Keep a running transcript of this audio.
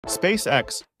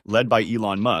SpaceX, led by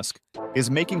Elon Musk,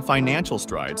 is making financial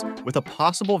strides with a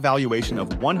possible valuation of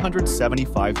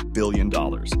 $175 billion,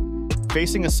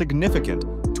 facing a significant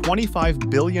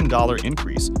 $25 billion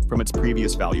increase from its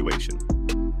previous valuation.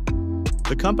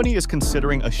 The company is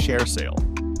considering a share sale,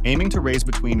 aiming to raise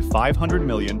between $500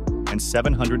 million and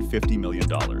 $750 million.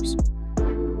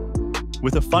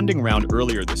 With a funding round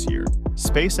earlier this year,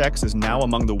 SpaceX is now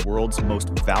among the world's most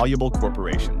valuable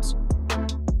corporations.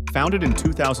 Founded in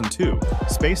 2002,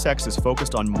 SpaceX is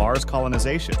focused on Mars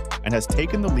colonization and has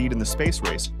taken the lead in the space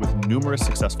race with numerous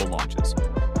successful launches.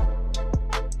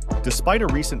 Despite a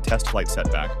recent test flight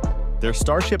setback, their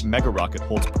Starship mega rocket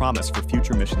holds promise for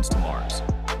future missions to Mars.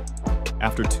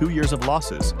 After 2 years of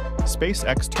losses,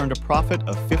 SpaceX turned a profit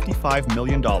of $55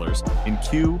 million in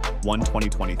Q1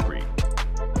 2023.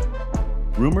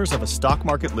 Rumors of a stock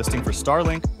market listing for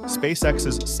Starlink,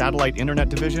 SpaceX's satellite internet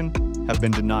division, have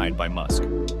been denied by Musk.